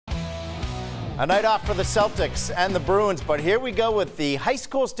A night off for the Celtics and the Bruins, but here we go with the high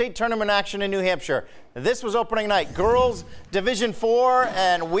school state tournament action in New Hampshire. This was opening night, girls Division 4,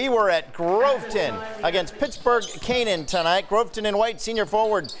 and we were at Groveton against Pittsburgh Canaan tonight. Groveton in white, senior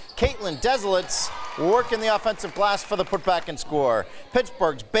forward Caitlin Desolates working the offensive glass for the putback and score.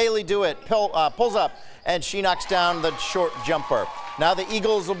 Pittsburgh's Bailey Dewitt pulls up, and she knocks down the short jumper. Now the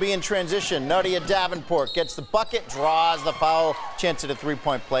Eagles will be in transition. Nadia Davenport gets the bucket, draws the foul, chance at a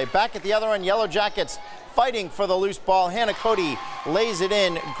three-point play. Back at the other end, Yellow Jackets fighting for the loose ball. Hannah Cody lays it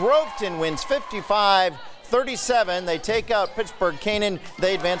in. Groveton wins 55-37. They take out Pittsburgh Canaan.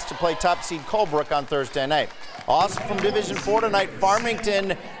 They advance to play top seed Colebrook on Thursday night. Also from Division 4 tonight,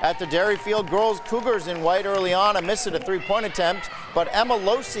 Farmington at the Dairy Field. Girls Cougars in white early on. A miss at a three-point attempt, but Emma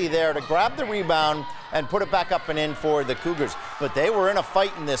Losi there to grab the rebound and put it back up and in for the Cougars. But they were in a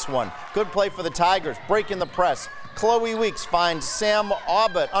fight in this one. Good play for the Tigers, breaking the press. Chloe Weeks finds Sam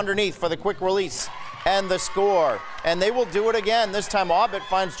Aubert underneath for the quick release and the score. And they will do it again. This time Aubert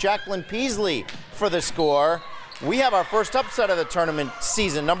finds Jacqueline Peasley for the score. We have our first upset of the tournament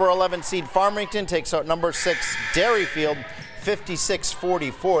season. Number 11 seed Farmington takes out number 6 Dairyfield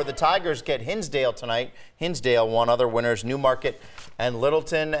 56-44. The Tigers get Hinsdale tonight. Hinsdale won. Other winners Newmarket and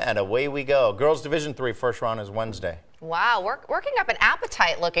Littleton, and away we go. Girls Division 3 first round is Wednesday. Wow, working up an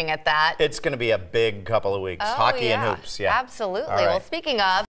appetite looking at that. It's going to be a big couple of weeks. Oh, Hockey yeah. and hoops, yeah. Absolutely. All right. Well, speaking of